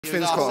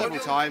Things car. Several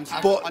times.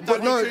 But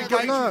no, you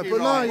don't.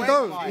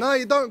 No,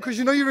 you don't, because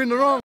you know you're in the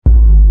wrong.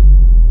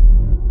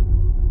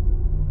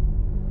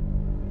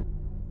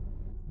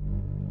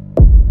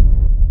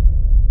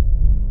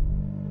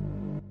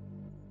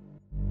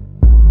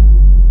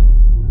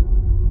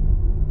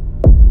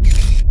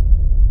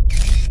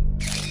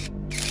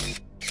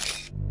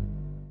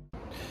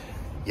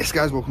 Yes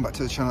guys, welcome back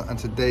to the channel, and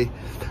today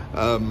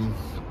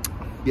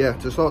yeah,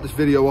 to start this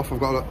video off, I've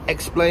got to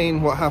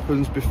explain what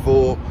happens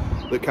before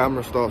the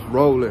camera starts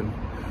rolling.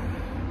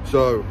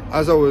 So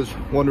as I was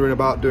wondering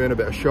about doing a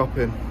bit of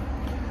shopping,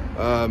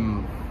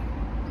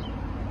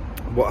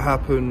 what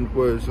happened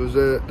was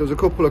there was a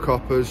couple of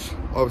coppers,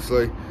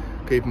 obviously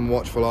keeping a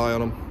watchful eye on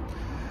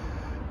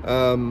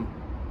them,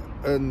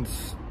 and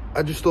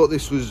I just thought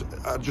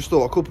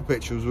a couple of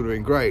pictures would have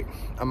been great.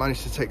 I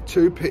managed to take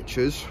 2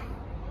 pictures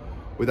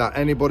without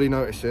anybody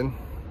noticing,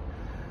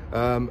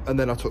 and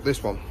then I took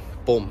this one,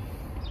 boom,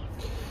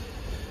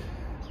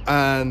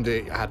 and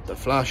it had the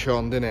flash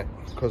on, didn't it,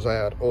 because I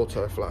had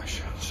auto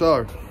flash.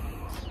 So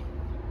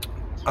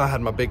I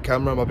had my big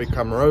camera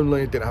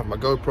only, didn't have my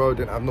GoPro,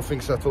 didn't have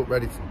nothing set up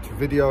ready to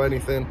video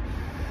anything.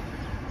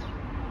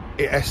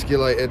 It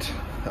escalated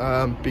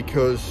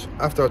because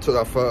after I took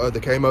that photo, they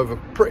came over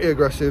pretty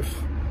aggressive,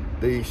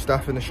 the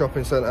staff in the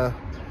shopping centre,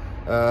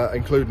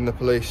 including the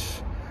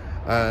police.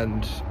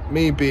 And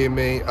me being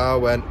me, I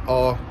went,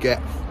 oh,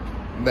 get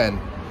men.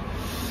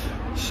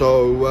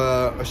 So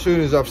as soon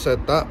as I've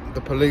said that,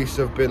 the police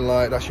have been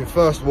like, that's your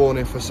first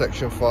warning for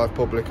section 5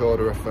 public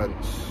order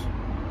offence.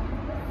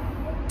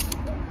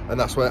 And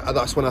that's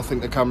when I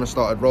think the camera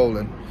started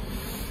rolling.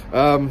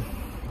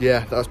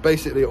 Yeah, that's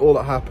basically all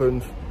that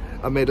happened.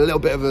 I made a little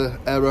bit of an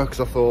error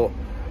because I thought,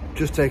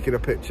 just taking the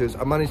pictures.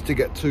 I managed to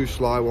get 2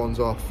 sly ones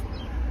off.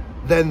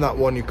 Then that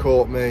one, you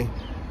caught me.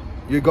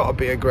 You got to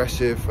be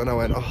aggressive, and I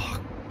went, oh,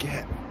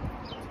 get,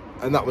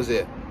 and that was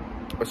it.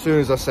 As soon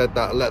as I said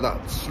that, I let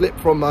that slip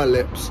from my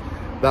lips.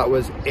 That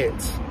was it.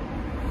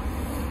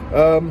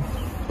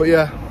 But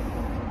yeah,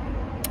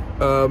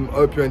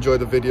 hope you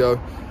enjoyed the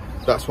video.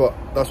 That's what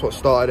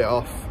started it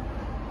off,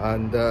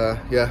 and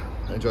yeah,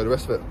 enjoy the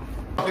rest of it.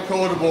 Public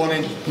order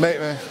warning,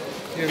 mate.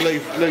 You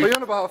leave. What are you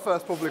on about a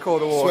first public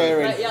order warning?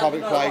 Swearing,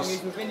 public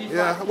place.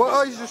 Yeah,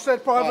 well, you just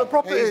said private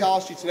property. He's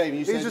asked you today.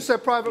 You just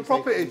said private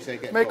property.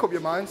 Make up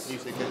your minds.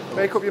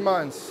 Make up your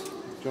minds.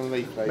 Do you want to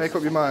leave, please? Make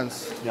up your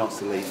minds. He asked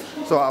to leave.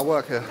 So I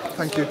work here.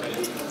 Thank you.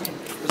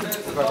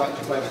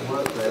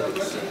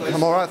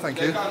 I'm alright,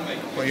 thank you.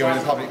 Well, you're in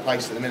a public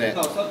place at the minute.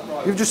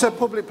 You've just said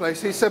public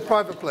place, he said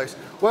private place.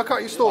 Work out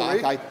your story.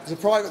 Okay, it's a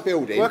private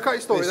building. Work out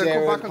your story, then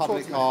come back and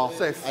talk to me.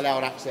 Safe.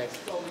 Allowed access.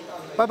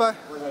 Bye-bye.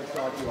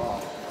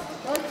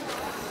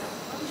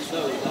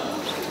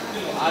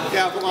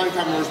 Yeah, I've got my own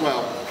camera as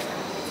well.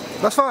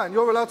 That's fine,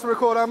 you're allowed to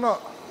record, I'm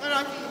not.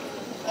 No,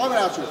 I'm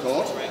allowed to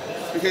record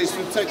because it's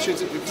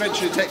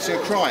potentially detecting a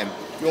crime.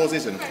 Yours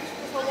isn't.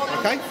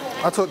 Okay?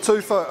 I took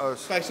 2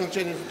 photos. Based on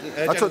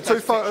I took 2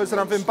 photos,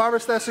 and I've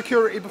embarrassed their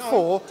security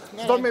before.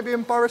 So don't make me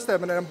embarrass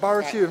them and then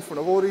embarrass you in front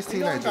of all these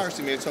teenagers. You're not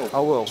embarrassing me at all. I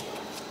will.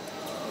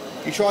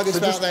 You tried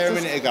this out there a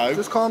minute ago.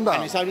 Just calm down.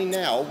 And it's only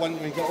now, when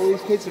we've got all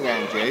these kids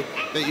around you,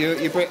 that you're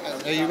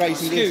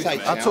raising the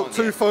safety. I took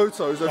 2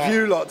 photos of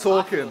you lot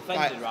talking,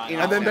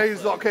 and then they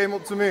lot came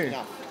up to me.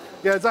 Enough.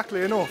 Yeah,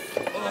 exactly, enough.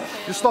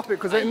 Just stop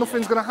it, because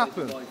nothing's going to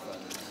happen.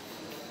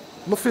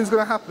 Nothing's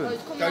going to happen.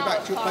 Go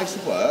back to your place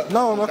of work.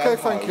 No, I'm okay,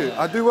 thank you.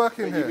 I do work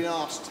in here. You've been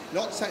asked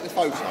not to take the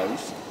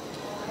photos.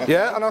 Okay.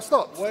 Yeah, and I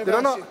stopped. Did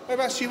I not?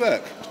 Whereabouts do you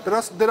work? Did I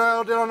not stop?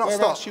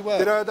 Whereabouts do you work?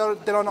 Did I not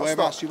stop?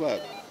 Whereabouts do you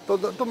work?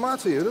 Doesn't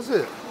matter to you, does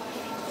it?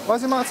 Why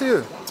does it matter to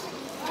you?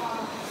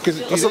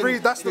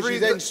 That's the reason. You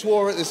then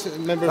swore at this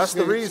member of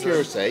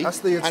security. That's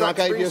the exact and I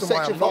gave you a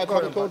section 5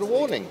 public order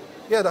warning.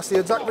 Yeah, that's the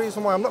exact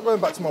reason why I'm not going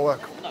back to my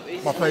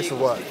place of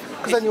work.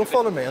 Because then you'll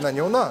follow me and then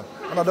you'll know.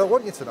 And I don't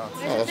want you to know. Oh,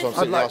 that's what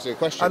I'm asking a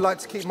question. I'd like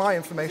to keep my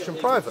information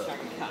private.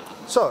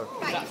 So,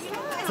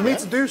 for me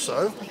to do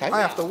so, I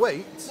have to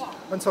wait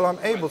until I'm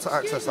able to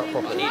access that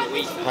property.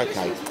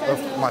 Okay.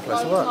 Of my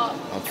place of work.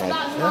 Okay.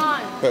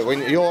 Yeah? But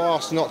when you're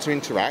asked not to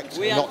interact,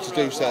 not to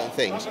do certain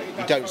things,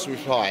 you don't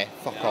reply,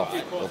 fuck off,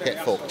 or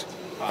get fucked.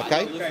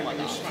 Okay? Do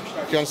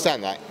you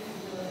understand that?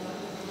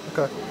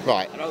 Okay.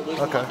 Right.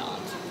 Okay.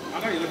 I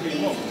know you're looking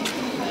at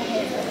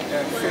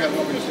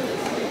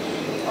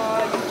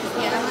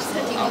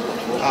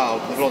Oh,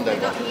 the blonde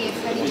over.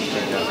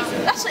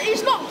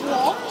 It's not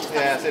blonde.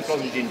 Yeah, it's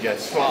blonde ginger.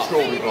 It's like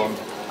strawberry blonde.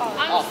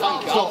 Oh,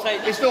 thank you. I'll take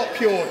that. It's not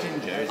pure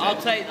ginger, is it?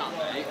 I'll take that,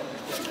 mate.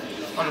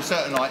 On a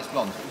certain night, it's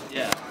blonde.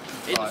 Yeah.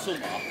 In the summer.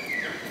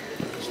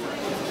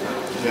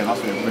 Yeah, it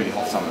must be a really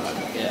hot summer though.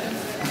 Yeah.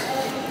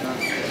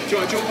 Do you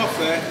want to jump off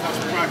there? That's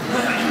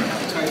pragma.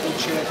 Table,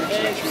 chair,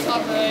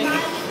 Sorry.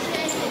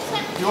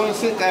 If you want to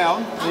sit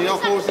down and you're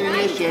not causing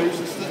any issues,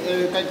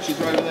 the benches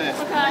are over there.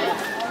 Okay.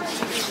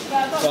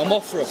 So I'm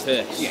off for a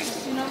piss.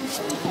 Yes.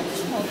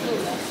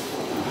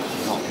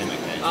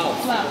 Oh.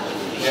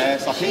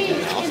 Yes, I think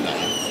it's last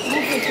name.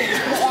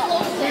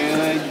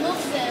 Really?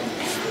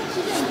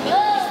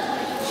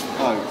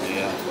 Oh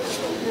dear.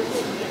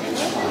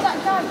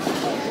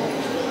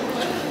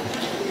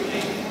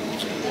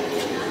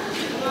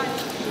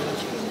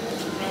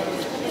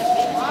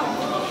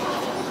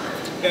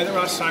 Yeah, there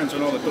are signs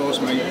on all the doors,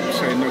 mate,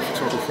 saying no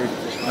photography.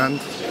 And?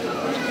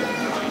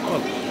 Well,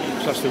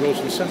 that's the rules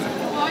of the centre.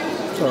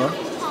 It's alright.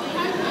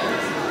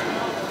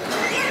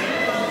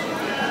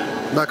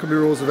 That could be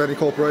rules of any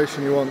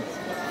corporation you want.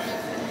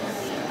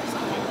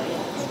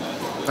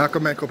 I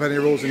can make up any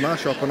rules in my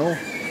shop and all.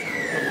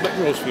 What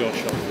rules for your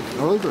shop?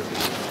 I will do.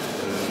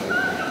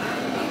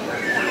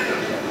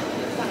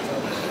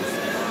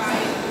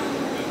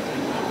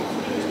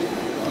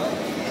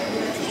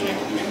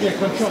 Yeah,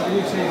 come on,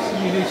 you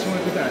need someone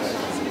at the desk.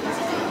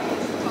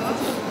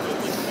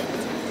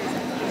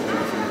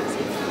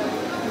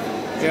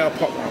 Yeah, I'll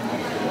pop round.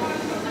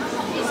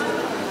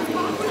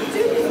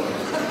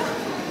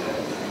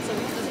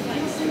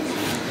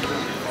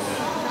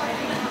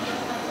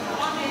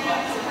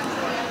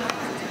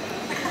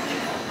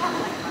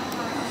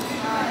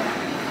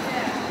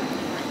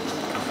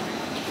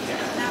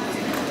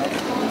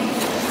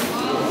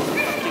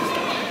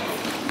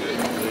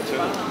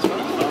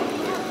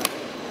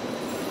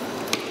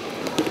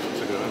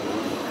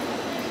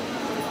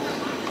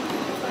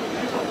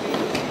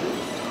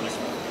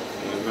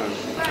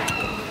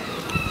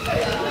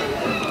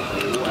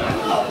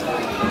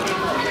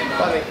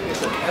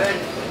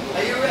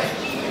 Are you ready?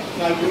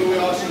 No, we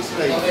ask you to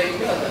leave.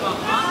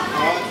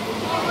 Alright?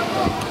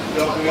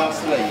 We ask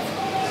to leave.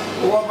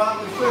 Well, what about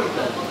my food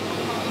then?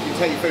 You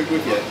take your food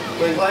with you.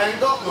 Well, I ain't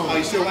got none. Are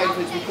you still waiting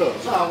for it to be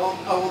cooked? No, I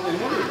want my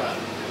money back.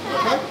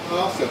 Okay,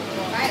 I'll ask them.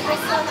 Right, we're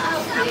still not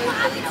out for you. We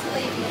need to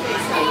leave you,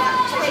 please.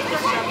 So take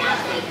your shop back.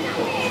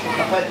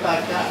 I paid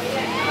back that.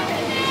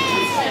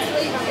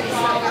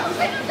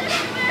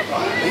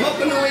 I'm not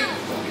going to eat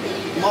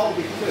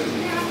mouldy food.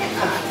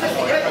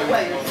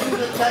 Anyway, as soon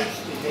as I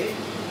tasted it,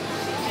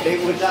 it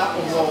was out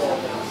of raw.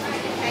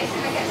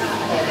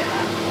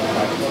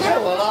 Yeah,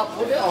 well, I'll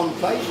put it on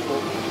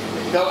Facebook.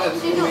 Don't ever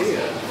come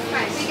here.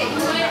 Right, so you get your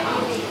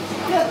money.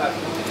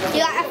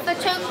 You like a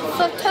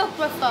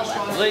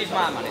photographer? Leave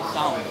my man, it's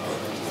sound.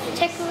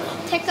 Take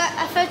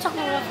a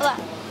photographer.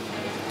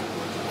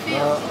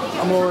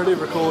 I'm already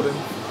recording.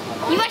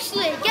 You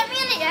actually get me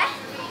in it, yeah?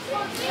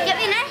 Get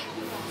me in it.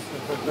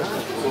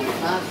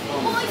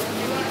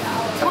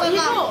 What you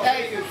got? Hey,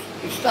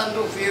 you stand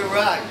up for your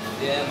rights.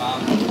 Yeah, man.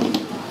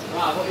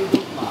 Right, what are you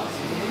doing, man?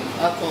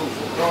 That's on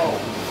the roll.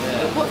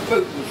 Yeah. What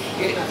food was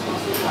shit? As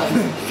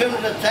soon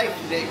as I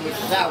tasted it, it was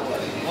sour.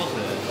 Was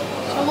it?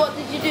 So what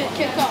did you do?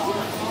 Kick off?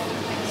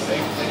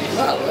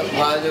 Well, that's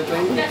why they've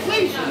been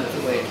reason to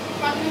it.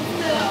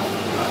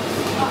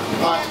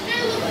 Right.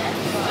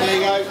 There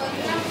you go.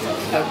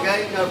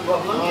 Okay, no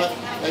problem. Right.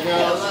 They're going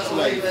to ask us to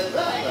leave.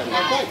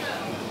 Okay.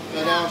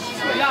 They're now asked us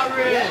to leave. Yeah,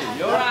 really?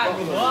 You're right,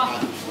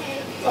 brother.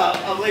 Well,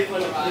 I'll leave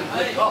when the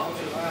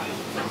coffee.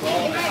 It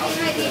might be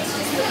ready to just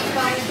leave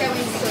by and go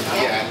into it,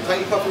 yeah? Yeah,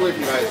 take your coffee with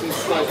you, mate. It's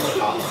just close the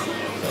cup.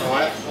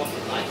 Alright?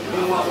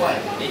 In what way?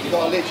 You've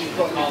got a lid, you've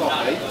got your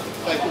coffee.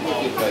 Take it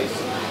with you, please.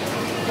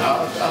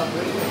 I'll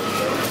bring it.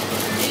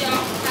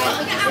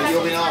 But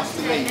you've been asked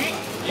to leave.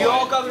 You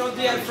all going on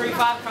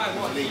DM35 crime,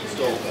 what? Leave the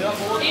store.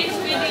 It's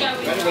video.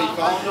 Better be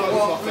fast, not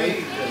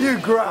coffee. You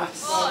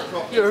grass!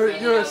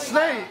 You're a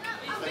snake!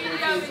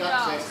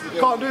 Access to the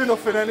Can't do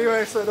nothing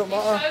anyway, so it don't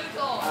matter.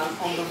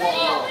 on the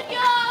what?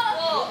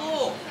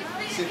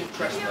 Civil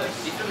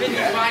trespass. It's the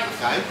video, right?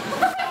 Okay.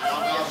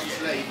 I'll ask you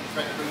to leave. You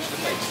threaten to breach the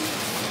peace.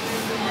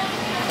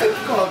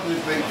 Who's caused me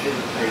breaching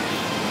the peace?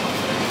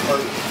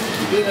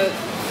 You've been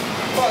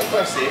quite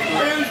aggressive.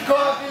 Who's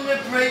causing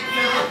the breach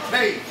of the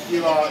peace?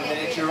 You are in a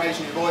minute. You're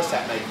raising your voice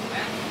at me.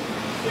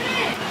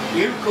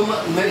 You come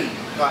at me.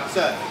 Right,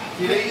 sir.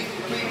 If you leave,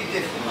 Keep it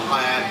distant.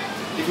 I am.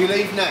 If you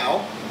leave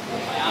now,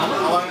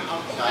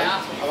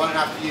 I won't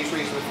have to use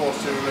reasonable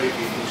force to remove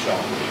you from the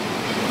shop.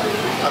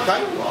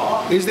 Okay?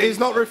 He's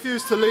not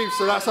refused to leave,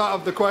 so that's out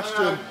of the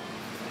question.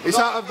 It's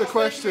out of the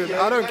question.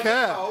 I don't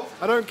care.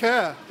 I don't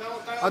care.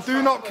 I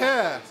do not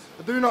care.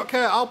 I do not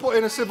care. I'll put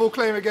in a civil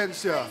claim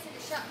against you.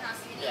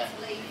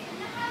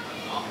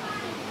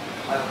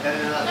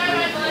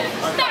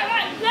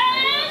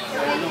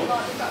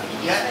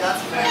 Yeah,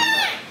 that's fair.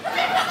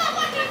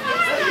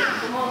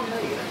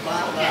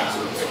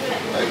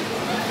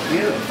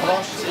 You. I've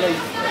asked you to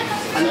leave.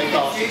 And I've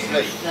asked you to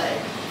leave.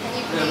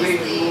 the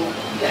reason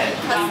He's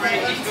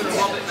gonna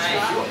rob it, mate.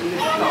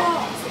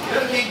 I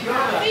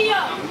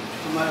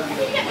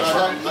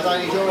don't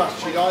need your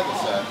attitude either,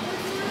 sir.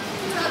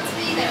 Not to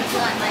be there to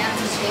like my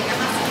attitude.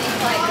 I'm asking you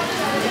like...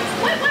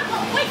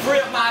 Wait.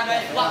 Free up, my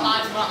mate. Black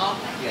lives matter.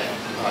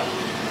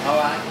 Yeah.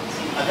 Alright.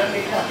 I don't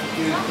need that to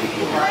do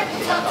people right.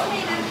 Talk to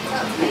me then.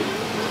 Talk to me.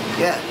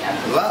 Yeah.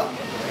 Well.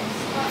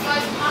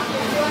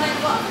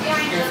 You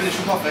gonna finish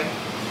your coffee?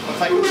 I'll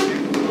take it with you.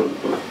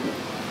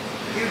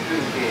 You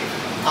drink it.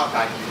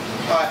 Okay.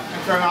 Alright, thank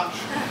you very much.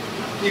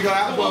 You go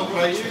out as well,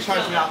 please.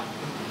 Change me up.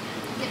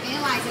 Didn't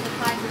realise that the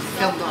price was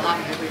Still not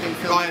having everything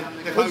filmed. Ryan,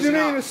 they're What do you closing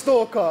mean up. a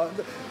stalker?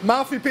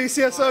 Mouthy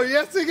PCSO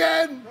yet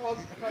again! Didn't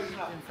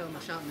film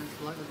a shot and then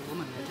polite with the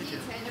woman, did you?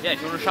 Yeah, do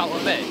you want to shout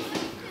at me?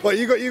 What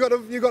you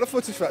got a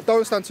footage for that?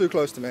 Don't stand too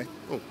close to me.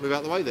 Oh, move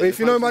out the way then. If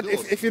you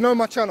know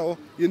my channel,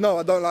 you know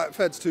I don't like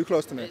feds too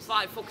close to me. It's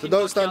like fucking So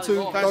don't stand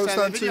too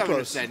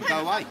close. Then go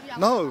away.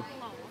 No,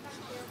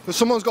 because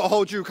someone's got to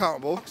hold you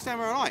accountable. I can stand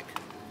where I like.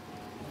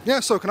 Yeah,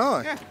 so can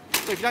I. Yeah.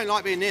 So if you don't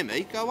like being near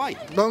me, go away.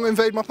 Don't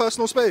invade my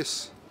personal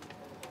space.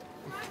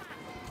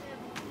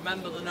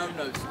 Remember the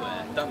no-no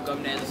square. Don't go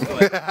near the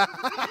square.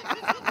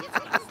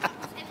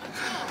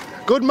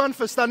 Good man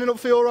for standing up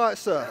for your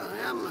rights, sir.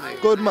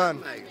 Good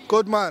man.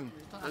 Good man.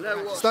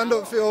 Stand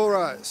up for your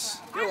rights.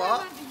 You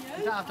what?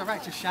 You don't have the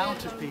right to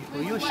shout at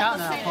people. You were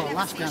shouting at Paul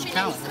last time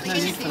count. There's no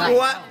need for that.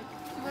 What?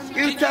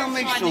 You tell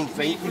me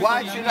something.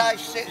 Why should I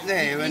sit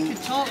there You and... can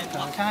talk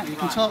though, can't you? You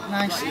can talk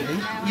nicely.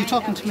 You're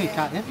talking to me,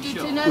 can't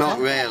you? Not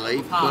really,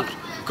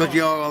 because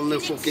you're on the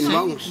fucking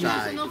wrong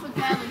side.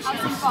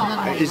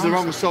 Is the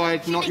wrong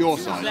side not your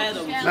side?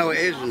 No, it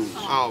isn't.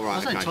 Oh, I right,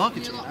 wasn't okay.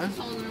 talking to you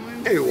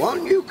though. Hey,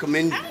 what? You come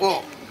in,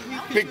 what?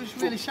 You was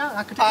really shouting.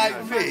 I could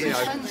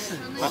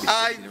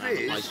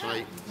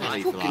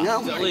Fucking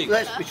hell, mate.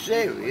 Let's be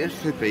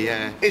serious. Could be,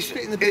 yeah. It's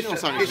in the bin or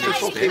something. It's a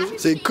fucking...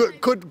 See,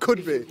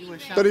 could be.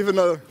 Don't even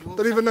know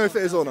if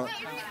it is or not.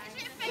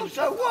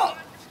 So what?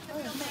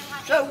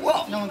 So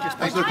what? No one just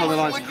Let's look on the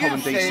lines of common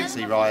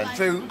decency,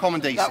 Ryan.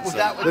 Common decency.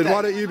 Then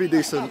why don't you be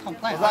decent?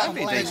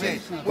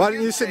 Why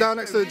don't you sit down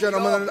next to the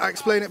gentleman and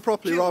explain it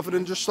properly rather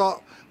than just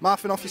start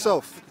mouthing off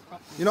yourself?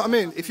 You know what I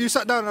mean? If you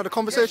sat down and had a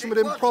conversation with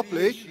him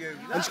properly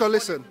and just go,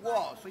 listen,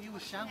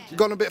 you've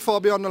gone a bit far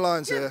beyond the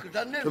lines here.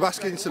 We're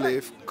asking you to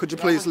leave. Could you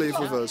please leave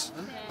with us?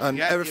 And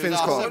everything's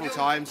calm.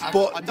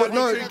 But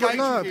no, you don't.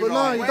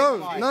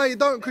 No, you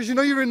don't, because you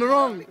know you're in the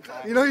wrong.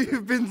 You know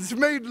you've been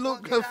made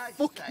look a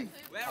fucking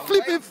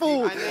flipping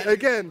fool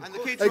again.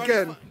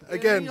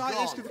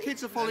 The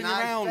kids are following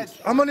around.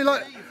 I'm only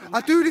like,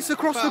 I do this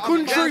across the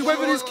country,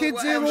 whether there's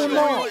kids here or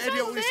not.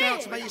 Edit all this out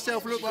to make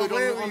yourself look good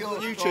on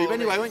YouTube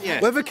anyway, won't you?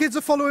 Whether kids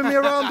are following me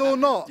around or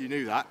not. You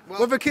knew that.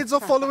 Whether kids are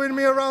following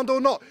me around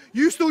or not.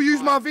 You still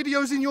use my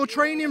videos in your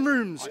training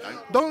rooms.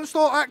 Don't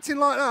start acting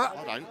like that.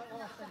 I don't.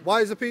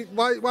 Why is a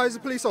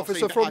police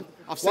officer from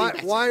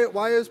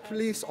why is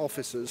police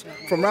officers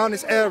from around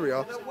this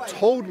area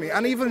told me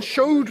and even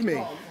showed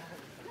me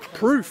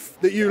proof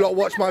that you lot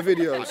watch my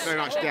videos? I very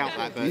much doubt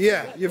that, but...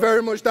 Yeah, you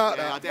very much doubt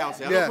that. I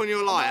doubt it. I'm not calling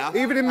you a liar.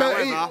 Even in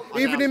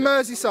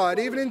Merseyside,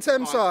 even in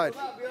Thameside.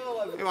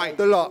 Anyway,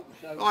 the lot.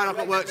 Right, I've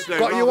got work to do.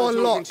 Got you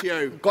on lock.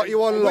 Got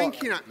you on lock.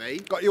 Winking at me?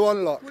 Got you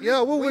on lock.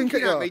 Yeah, we'll wink at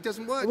you. Me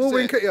doesn't work, we'll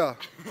wink at you.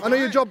 I know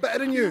your job better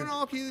than you. You want to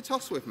argue the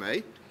toss with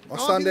me? I'll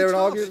stand there and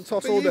argue the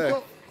toss all day.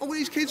 Got all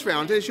these kids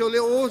round as your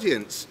little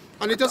audience.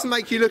 And it doesn't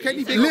make you look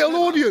any bigger. Little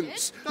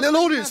audience.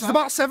 Little audience. There's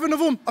about 7 of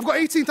them. I've got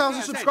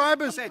 18,000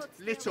 subscribers. I said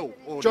little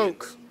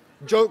audience.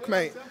 Joke,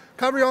 mate.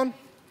 Carry on.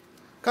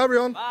 Carry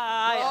on.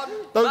 Bye.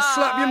 Don't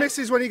slap your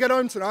missus when you get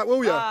home tonight,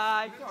 will you?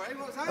 Bye.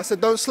 I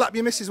said, don't slap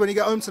your missus when you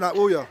get home tonight,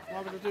 will you?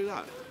 Why would I do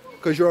that?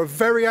 Because you're a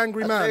very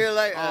angry man. See you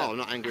later. Oh, I'm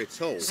not angry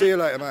at all. See you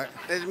later, mate.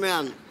 There's me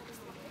aunt.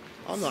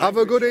 Have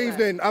a good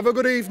evening. Have a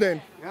good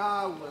evening. Yeah,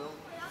 I will.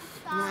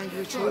 I'm not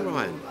angry at all,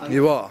 Ryan.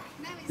 You are.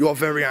 You are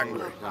very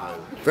angry.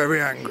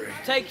 Very angry.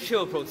 Take a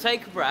chill, bro.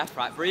 Take a breath,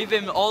 right? Breathe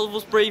in. All of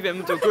us breathe in.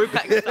 We'll do a group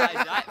exercise,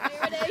 right?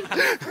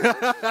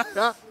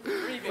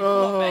 Breathe in. Come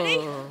on, ready?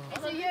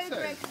 It's a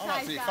yoga exercise.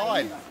 Absolutely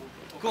fine.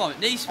 Go on. It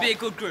needs to be a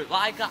good group,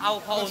 like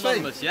Alcohol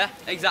Anonymous, yeah?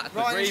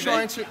 Exactly. Ryan's Breathe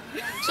trying in. to...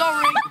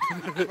 Sorry.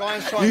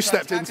 Ryan's trying You to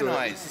stepped into it.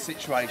 antagonise the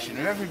situation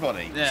with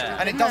everybody. Yeah.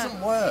 And it doesn't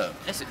work.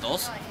 Yes, it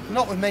does.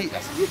 Not with me. With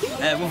us, He's it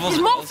more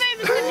does.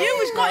 famous than you.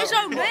 He's got his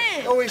own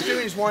name. All he's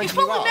doing is winding He's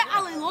you probably up. met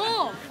Ali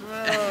Law.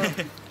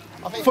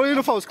 Funny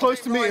enough, I was close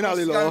to meeting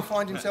Ali Go Law. and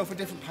find himself a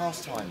different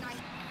pastime.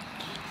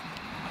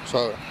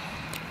 So,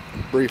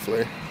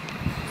 briefly,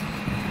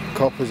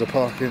 coppers are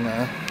parking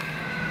there.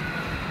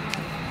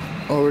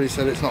 Already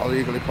said it's not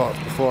illegally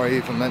parked before I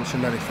even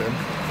mentioned anything.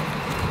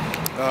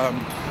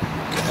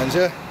 And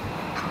yeah,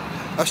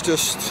 that's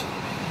just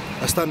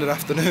a standard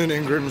afternoon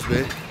in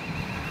Grimsby.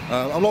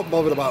 I'm not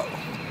bothered about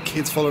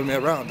kids following me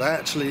around. I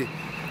actually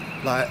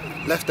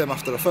left them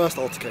after the first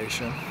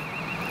altercation.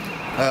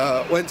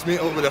 Went to meet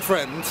up with a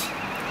friend,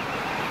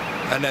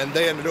 and then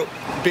they ended up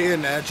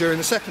being there during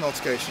the second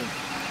altercation.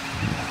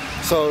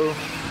 So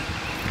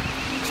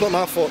it's not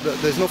my fault that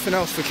there's nothing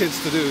else for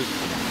kids to do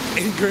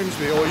in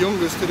Grimsby, or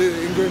youngers to do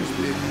in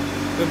Grimsby,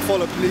 than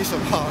follow police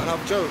apart and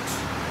have jokes.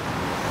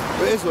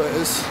 But it is what it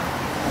is.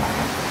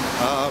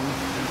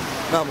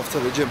 Now I'm off to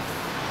the gym.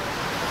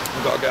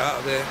 I've got to get out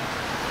of here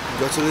and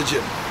go to the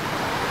gym.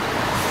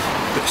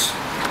 Peace.